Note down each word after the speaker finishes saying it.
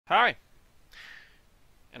Hi,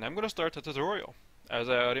 and I'm going to start the tutorial, as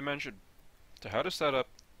I already mentioned, to how to set up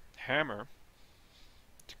Hammer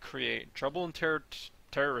to create Trouble in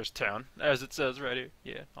Terrorist Town, as it says right here.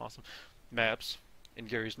 Yeah, awesome. Maps in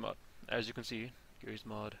Garry's mod. As you can see, Garry's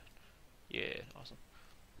mod. Yeah, awesome.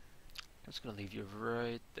 I'm just going to leave you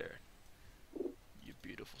right there. You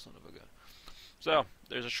beautiful son of a gun. So,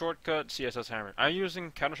 there's a shortcut, CSS Hammer. I'm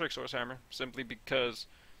using Counter-Strike Source Hammer simply because,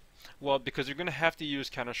 well, because you're going to have to use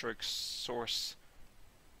Counter-Strike Source,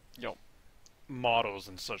 you know, models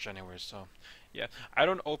and such anyways, so yeah. I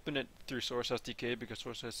don't open it through Source SDK because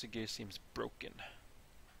Source SDK seems broken.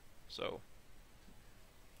 So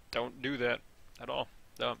don't do that at all.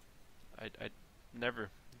 No, I never.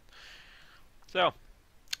 So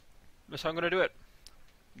that's how I'm gonna do it.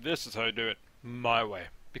 This is how I do it my way.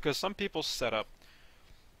 Because some people set up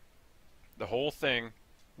the whole thing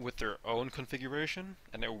with their own configuration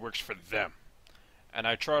and it works for them. And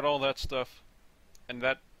I tried all that stuff and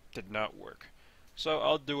that did not work. So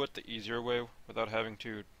I'll do it the easier way without having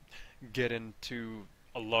to get into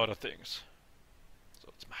a lot of things. So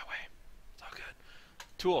it's my way. It's all good.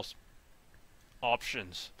 Tools.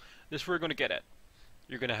 Options. This is where we're going to get at.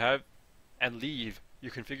 You're going to have and leave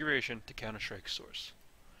your configuration to Counter-Strike Source.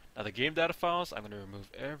 Now the game data files, I'm going to remove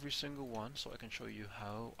every single one so I can show you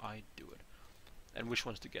how I do it and which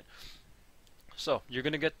ones to get. So you're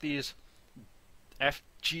going to get these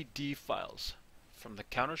FGD files from the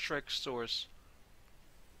Counter-Strike Source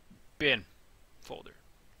bin folder,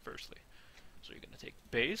 firstly. So you're going to take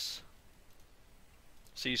base,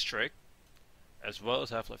 C-Strike, as well as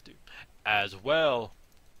Half-Life 2, as well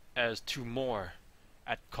as two more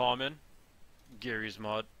at common, Garry's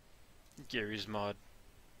mod, Garry's mod,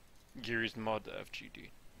 Garry's mod FGD,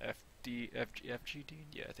 FGD?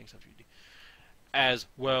 Yeah, I think it's FGD. As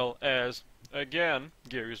well as, again,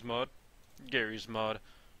 Garry's mod,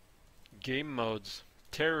 game modes,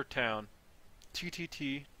 Terror Town,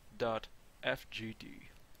 TTT.FGD.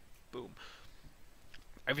 Boom.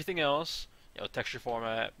 Everything else, texture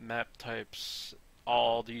format, map types,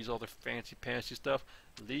 all these other fancy pantsy stuff,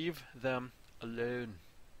 leave them alone.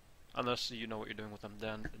 Unless you know what you're doing with them,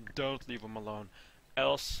 then don't leave them alone.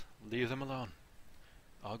 Else, leave them alone.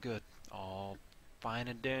 All good. All fine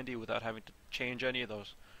and dandy without having to change any of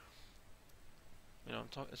those.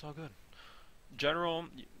 It's all good. General,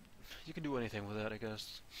 you can do anything with that, I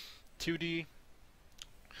guess. 2D,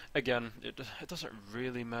 again, it doesn't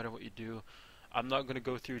really matter what you do. I'm not going to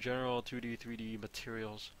go through general 2D, 3D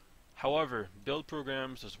materials. However, build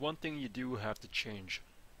programs, there's one thing you do have to change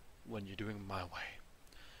when you're doing my way,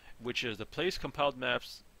 which is to place compiled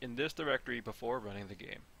maps in this directory before running the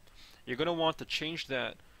game. You're going to want to change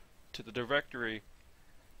that to the directory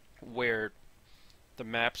where the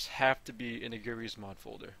maps have to be in a Garry's mod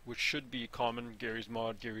folder, which should be common Garry's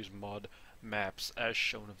mod maps as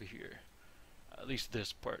shown over here. At least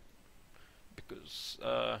this part. Because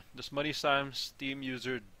this money sign Steam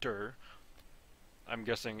user dir, I'm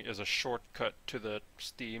guessing, is a shortcut to the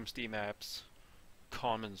Steam apps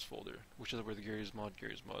commons folder, which is where the Garry's mod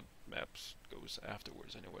maps goes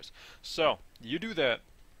afterwards anyways. So, you do that,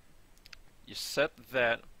 you set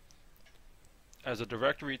that as a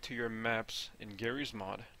directory to your maps in Garry's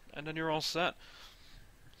mod, and then you're all set.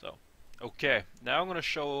 So, okay, now I'm going to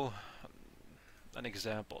show an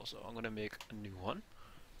example. So I'm going to make a new one.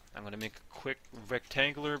 I'm going to make a quick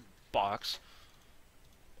rectangular box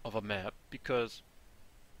of a map because,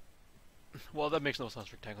 well, that makes no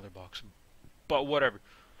sense, rectangular box, but whatever.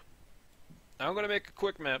 I'm going to make a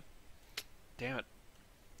quick map. Damn it.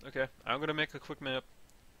 Okay, I'm going to make a quick map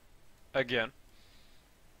again.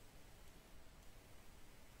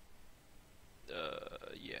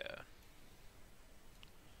 Yeah.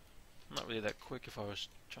 Not really that quick if I was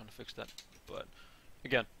trying to fix that, but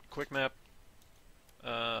again, quick map.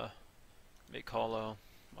 Make hollow.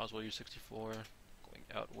 Might as well use 64. Going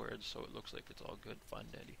outwards so it looks like it's all good. Fine,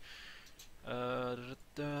 dandy.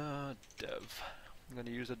 Dev. I'm going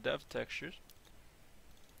to use the dev textures.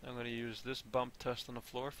 I'm going to use this bump test on the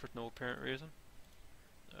floor for no apparent reason.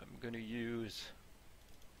 I'm going to use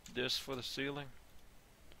this for the ceiling.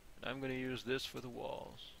 I'm going to use this for the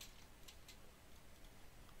walls.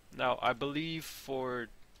 Now, I believe for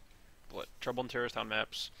Trouble in Terrorist Town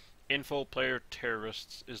maps, info player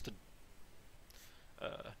terrorists is the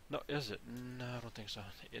no, is it? No, I don't think so.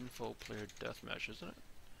 Info player deathmatch, isn't it?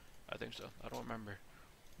 I think so. I don't remember.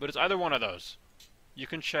 But it's either one of those. You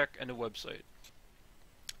can check in the website.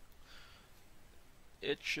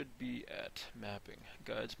 It should be at mapping.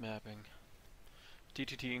 Guides mapping.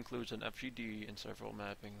 TTT includes an FGD and several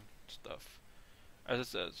mapping stuff. As it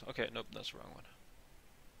says. Okay, nope, that's the wrong one.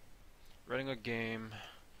 Running a game.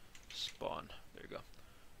 spawn. There you go.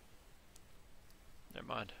 Never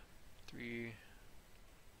mind. 3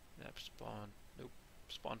 map spawn. Nope.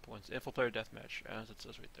 Spawn points. Info player deathmatch, as it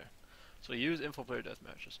says right there. So use info player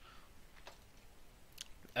deathmatches,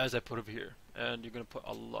 as I put over here, and you're gonna put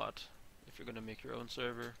a lot if you're gonna make your own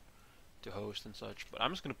server to host and such. But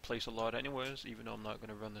I'm just gonna place a lot anyways, even though I'm not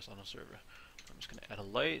gonna run this on a server. I'm just gonna add a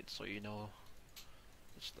light so you know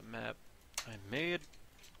it's the map I made,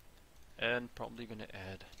 and probably gonna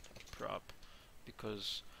add a prop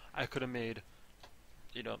because I could have made,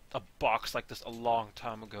 you know, a box like this a long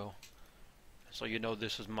time ago, so you know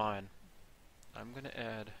this is mine. I'm gonna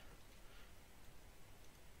add,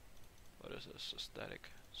 what is this? A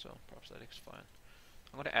static. So prop static's fine.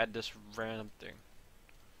 I'm gonna add this random thing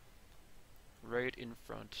right in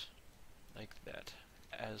front, like that,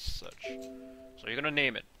 as such. So you're gonna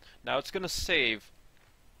name it. Now it's gonna save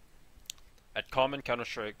at common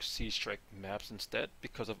Counter-Strike C-Strike maps instead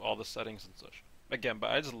because of all the settings and such. Again,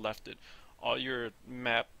 but I just left it. All your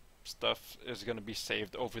map stuff is gonna be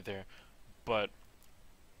saved over there, but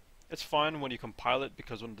it's fine when you compile it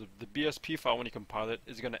because when the BSP file, when you compile it,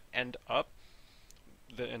 is gonna end up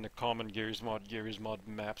in the common Garry's mod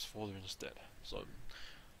maps folder instead. So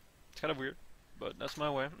it's kind of weird, but that's my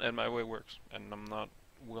way, and my way works, and I'm not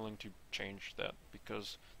willing to change that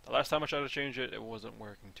because the last time I tried to change it, it wasn't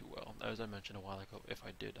working too well, as I mentioned a while ago. If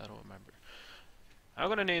I did, I don't remember. I'm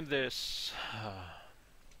gonna name this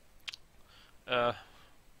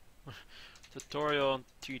tutorial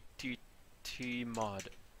TTT mod.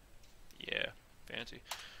 Yeah, fancy.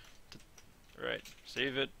 Right,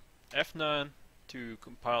 save it. F9 to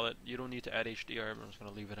compile it. You don't need to add HDR, but I'm just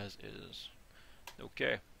gonna leave it as is.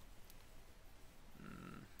 Okay.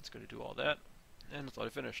 It's gonna do all that, and it's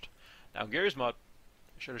already finished. Now Garry's mod,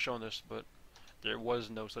 I should have shown this, but there was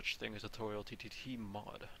no such thing as tutorial TTT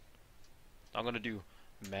mod. I'm gonna do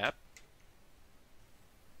map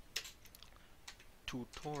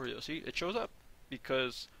tutorial. See, it shows up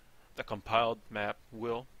because the compiled map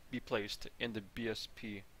will be placed in the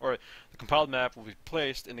BSP, or the compiled map will be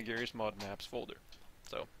placed in the Garry's mod maps folder.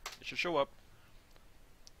 So it should show up,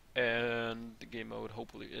 and the game mode,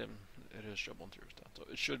 hopefully, it is Trouble in Terrorist Town, so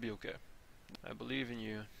it should be okay. I believe in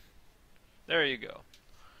you. There you go.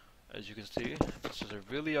 As you can see, this is a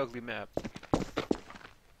really ugly map.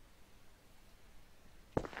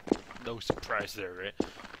 No surprise there, right?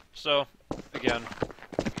 So again,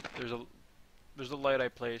 there's a light I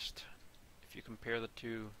placed. If you compare the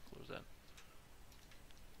two, close that.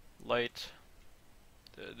 Light,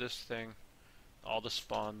 this thing, all the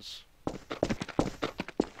spawns.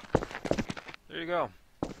 There you go.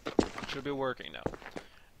 It should be working now.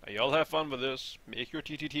 Now y'all have fun with this. Make your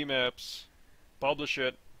TTT maps, publish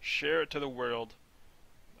it, share it to the world.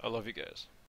 I love you guys.